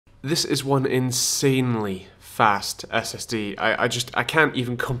This is one insanely fast SSD. I can't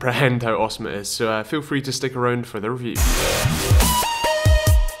even comprehend how awesome it is, so feel free to stick around for the review.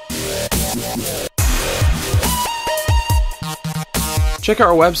 Check out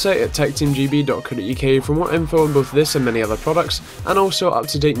our website at TechteamGB.co.uk for more info on both this and many other products, and also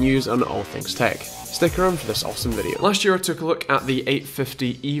up-to-date news on all things tech. Stick around for this awesome video. Last year I took a look at the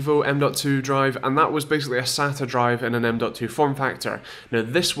 850 EVO M.2 drive, and that was basically a SATA drive in an M.2 form factor. Now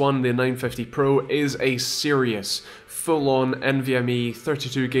this one, the 950 Pro, is a serious, full-on NVMe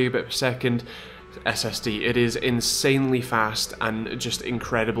 32 gigabit per second SSD. It is insanely fast and just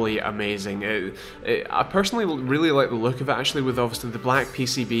incredibly amazing. I personally really like the look of it, actually, with obviously the black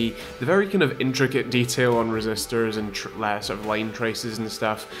PCB, the very kind of intricate detail on resistors and sort of line traces and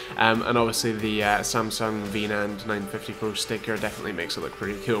stuff, and obviously the Samsung VNAND 950 Pro sticker definitely makes it look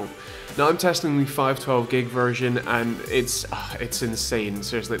pretty cool. Now I'm testing the 512 gig version, and it's insane.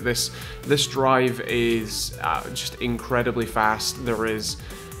 Seriously, this drive is just incredibly fast. There is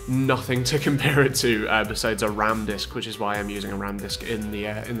nothing to compare it to besides a RAMDisk, which is why I'm using a RAMDisk in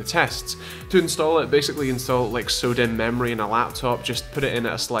the tests. To install it, basically install it like SODIMM memory in a laptop. Just put it in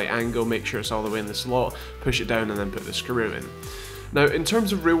at a slight angle, make sure it's all the way in the slot, push it down, and then put the screw in. Now, in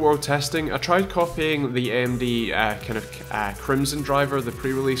terms of real-world testing, I tried copying the AMD Crimson driver, the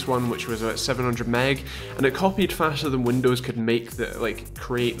pre-release one, which was about 700 meg, and it copied faster than Windows could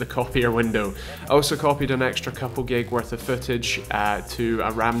create the copier window. I also copied an extra couple gig worth of footage to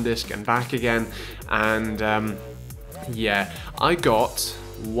a RAMDisk and back again, and yeah, I got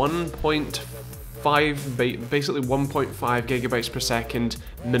basically 1.5 gigabytes per second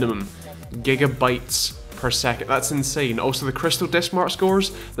minimum. Gigabytes per second. That's insane. Also, the Crystal DiskMart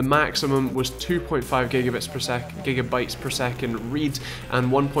scores, the maximum was 2.5 gigabytes per second read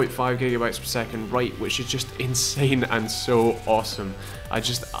and 1.5 gigabytes per second write, which is just insane and so awesome. I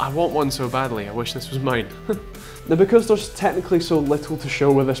want one so badly. I wish this was mine. Now, because there's technically so little to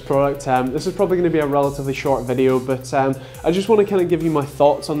show with this product, this is probably going to be a relatively short video, but I just want to kind of give you my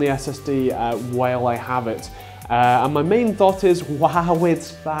thoughts on the SSD while I have it. And my main thought is, wow, it's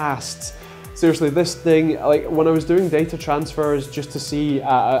fast. Seriously, this thing, like when I was doing data transfers just to see,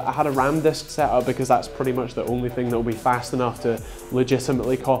 I had a RAMDisk set up because that's pretty much the only thing that will be fast enough to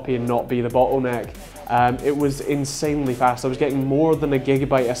legitimately copy and not be the bottleneck. It was insanely fast. I was getting more than a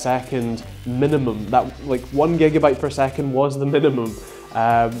gigabyte a second minimum. That, like, 1 gigabyte per second was the minimum.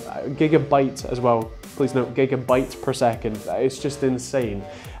 Gigabyte as well. Please note, gigabyte per second. It's just insane.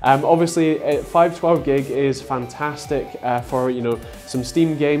 Obviously, 512 gig is fantastic for, you know, some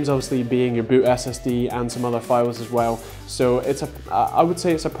Steam games, obviously being your boot SSD and some other files as well. So it's I would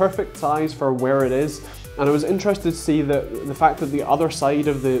say it's a perfect size for where it is. And I was interested to see the fact that the other side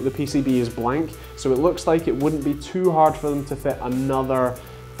of the PCB is blank, so it looks like it wouldn't be too hard for them to fit another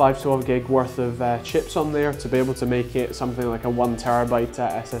 512 gig worth of chips on there to be able to make it something like a 1 terabyte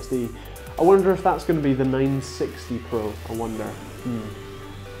SSD. I wonder if that's going to be the 960 Pro, I wonder.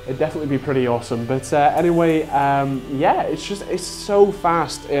 It'd definitely be pretty awesome, but anyway, yeah, it's so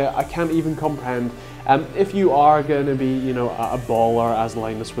fast, I can't even comprehend. If you are going to be, you know, a baller, as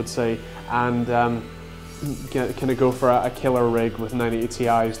Linus would say, and kind of go for a killer rig with 980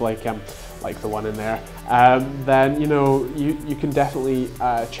 Ti's like the one in there, then, you know, you can definitely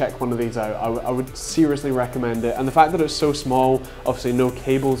check one of these out. I would seriously recommend it. And the fact that it's so small, obviously no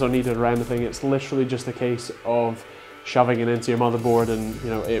cables are needed or anything, it's literally just a case of shoving it into your motherboard and, you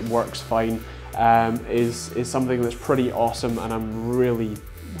know, it works fine, is something that's pretty awesome, and I'm really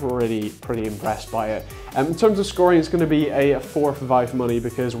pretty impressed by it. In terms of scoring, it's going to be a 4 for 5 money,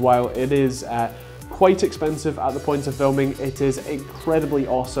 because while it is quite expensive at the point of filming, it is incredibly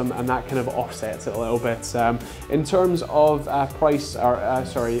awesome, and that kind of offsets it a little bit. In terms of performance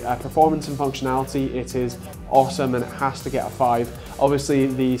and functionality, it is awesome, and it has to get a 5. Obviously,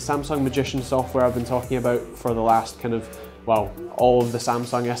 the Samsung Magician software I've been talking about for the last kind of, well, all of the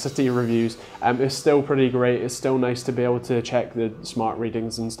Samsung SSD reviews, is still pretty great. It's still nice to be able to check the smart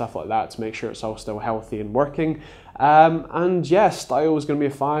readings and stuff like that to make sure it's all still healthy and working. And yeah, style is going to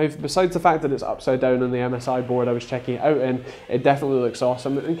be a 5. Besides the fact that it's upside down on the MSI board I was checking it out in, it definitely looks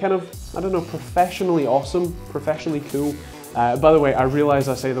awesome and kind of, I don't know, professionally awesome, professionally cool. By the way, I realise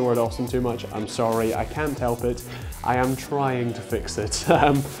I say the word awesome too much. I'm sorry, I can't help it. I am trying to fix it.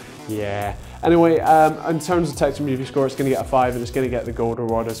 Yeah. Anyway, in terms of TechteamGB score, it's going to get a 5, and it's going to get the gold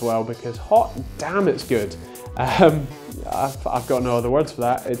reward as well, because hot damn, it's good. I've got no other words for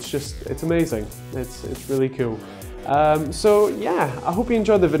that. It's amazing. It's really cool. So yeah, I hope you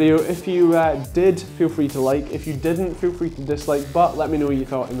enjoyed the video. If you did, feel free to like. If you didn't, feel free to dislike, but let me know what you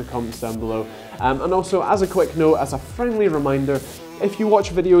thought in the comments down below. And also, as a quick note, as a friendly reminder, if you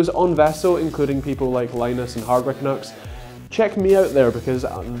watch videos on Vessel, including people like Linus and Hardware Canucks, check me out there because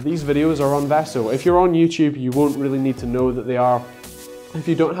these videos are on Vessel. If you're on YouTube, you won't really need to know that they are. If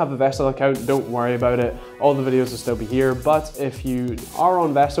you don't have a Vessel account, don't worry about it. All the videos will still be here, but if you are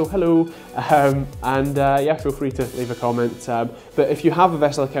on Vessel, hello, yeah, feel free to leave a comment. But if you have a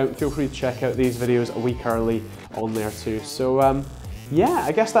Vessel account, feel free to check out these videos a week early on there too. So yeah,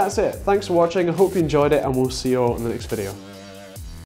 I guess that's it. Thanks for watching, I hope you enjoyed it, and we'll see you all in the next video.